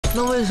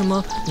那为什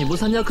么你不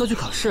参加科举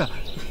考试，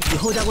以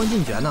后加官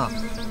进爵呢？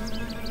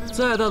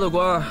再大的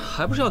官，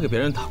还不是要给别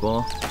人打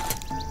工？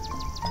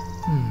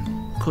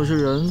可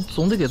是人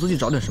总得给自己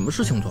找点什么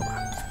事情做吧。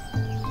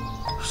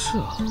是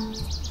啊。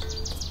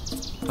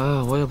哎，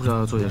我也不知道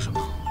要做些什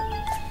么。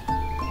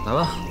来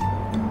吧。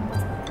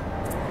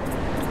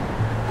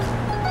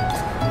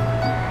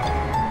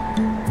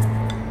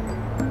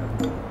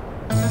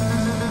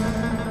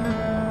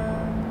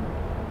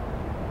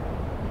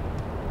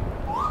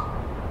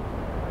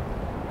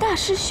 大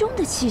师兄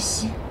的气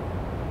息，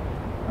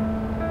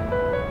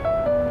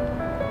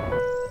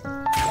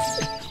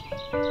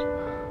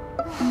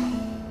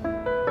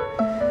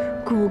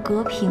骨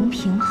骼平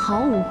平，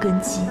毫无根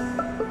基。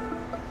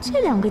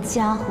这两个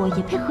家伙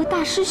也配和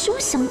大师兄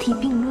相提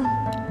并论？万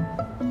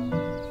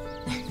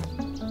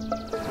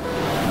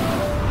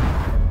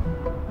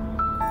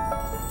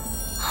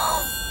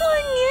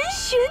年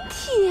玄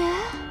铁，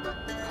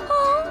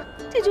哦，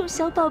这种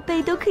小宝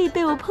贝都可以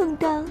被我碰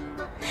到。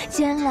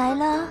既然来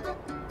了。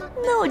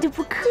 那我就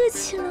不客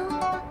气了，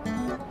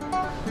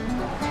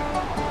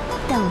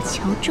带我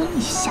乔装一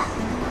下。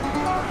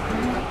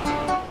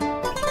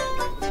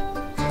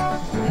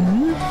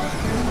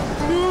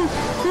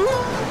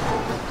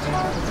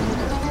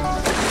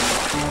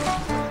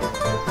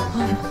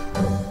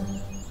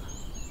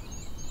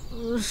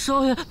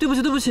少爷，对不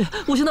起，对不起，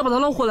我现在把他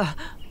捞回来。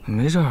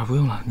没事，不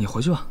用了，你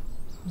回去吧。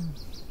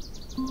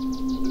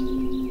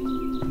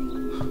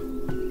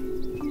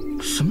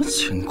什么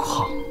情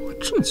况？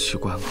这么奇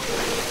怪吗？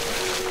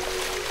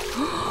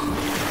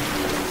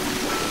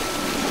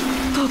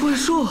 大怪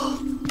兽！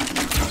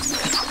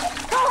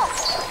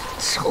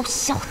臭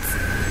小子！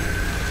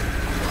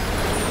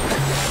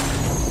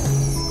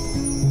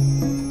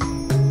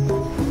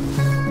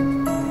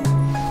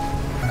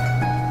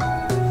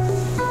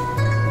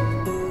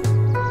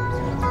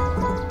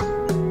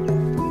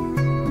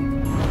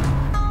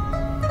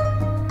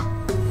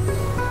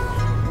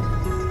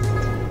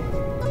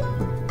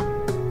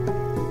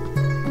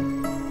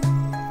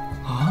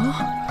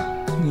啊，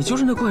你就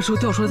是那怪兽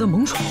掉出来的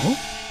萌宠？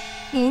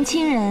 年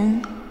轻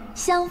人，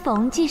相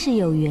逢即是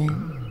有缘。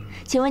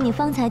请问你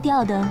方才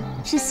钓的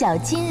是小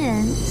金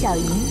人、小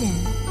银人，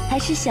还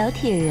是小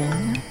铁人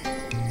呢？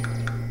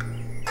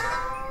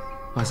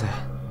哇塞，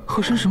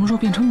鹤身什么时候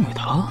变成女的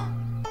了？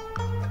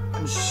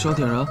小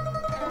铁人，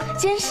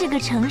真是个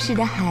诚实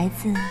的孩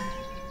子。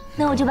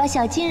那我就把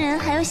小金人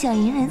还有小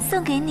银人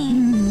送给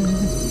你。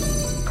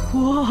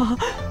哇，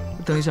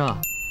等一下，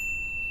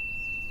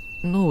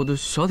那我的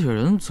小铁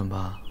人怎么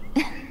办？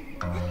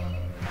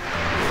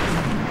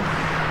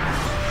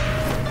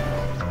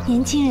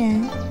 年轻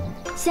人，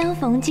相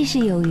逢即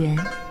是有缘。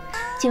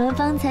请问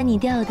方才你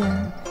钓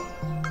的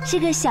是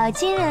个小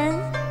金人、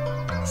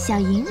小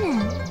银人，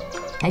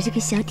还是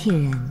个小铁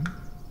人？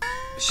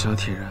小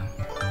铁人。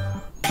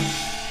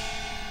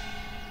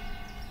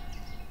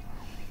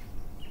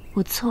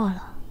我错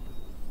了，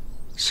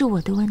是我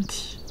的问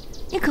题。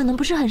你可能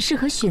不是很适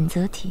合选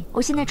择题，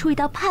我现在出一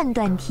道判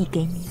断题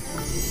给你。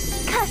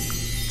看，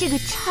这个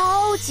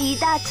超级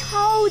大、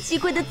超级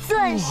贵的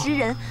钻石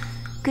人，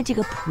跟这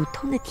个普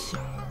通的铁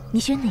人。 你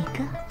选哪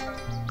个？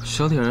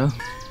小铁人。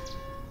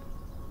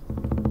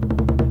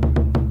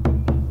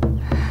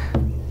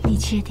你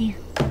确定？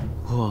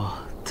我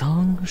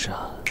当然。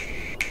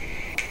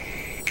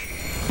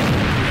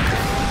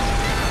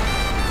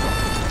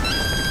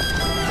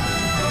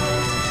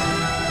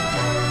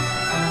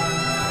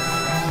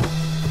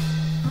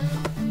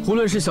无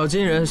论是小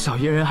金人、小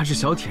银人还是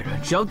小铁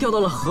人，只要掉到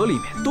了河里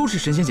面，都是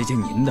神仙姐姐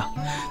您的。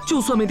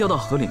就算没掉到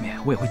河里面，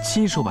我也会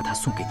亲手把它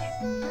送给您。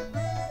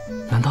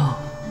难道？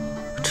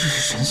 这是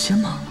神仙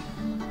吗？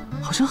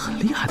好像很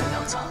厉害的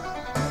样子。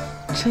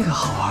这个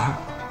好玩。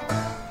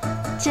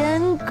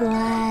真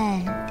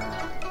乖。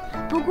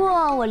不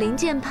过我灵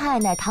剑派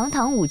乃堂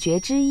堂5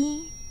绝之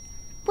一，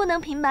不能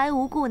平白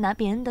无故拿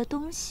别人的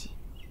东西。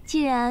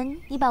既然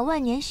你把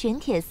万年玄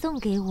铁送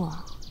给我，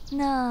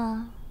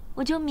那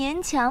我就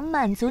勉强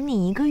满足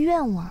你一个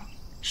愿望。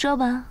说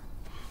吧。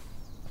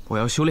我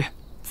要修炼。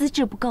资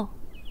质不够。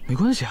没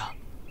关系啊，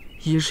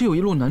也是有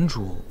一路男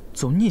主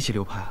走逆袭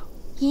流派啊。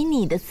 以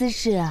你的资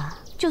质啊，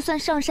就算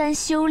上山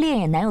修炼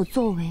也难有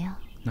作为啊！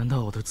难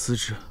道我的资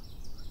质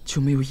就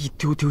没有一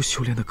丢丢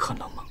修炼的可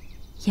能吗？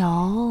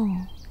有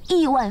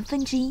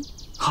，1/1000。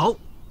好，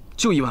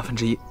就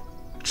1/1000。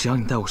只要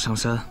你带我上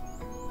山，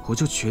我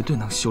就绝对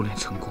能修炼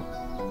成功。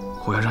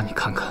我要让你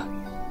看看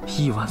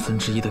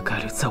，1/1000的概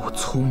率，在我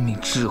聪明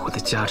智慧的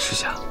加持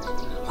下，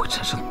会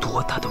产生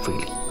多大的威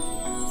力。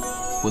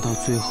不到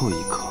最后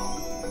一刻，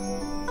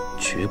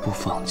绝不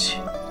放弃。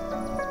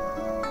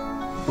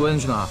喂，你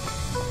去哪儿？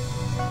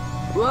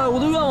 喂，我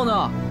的愿望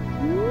呢？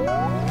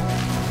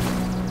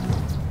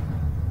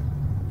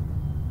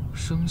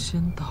升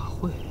仙大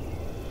会。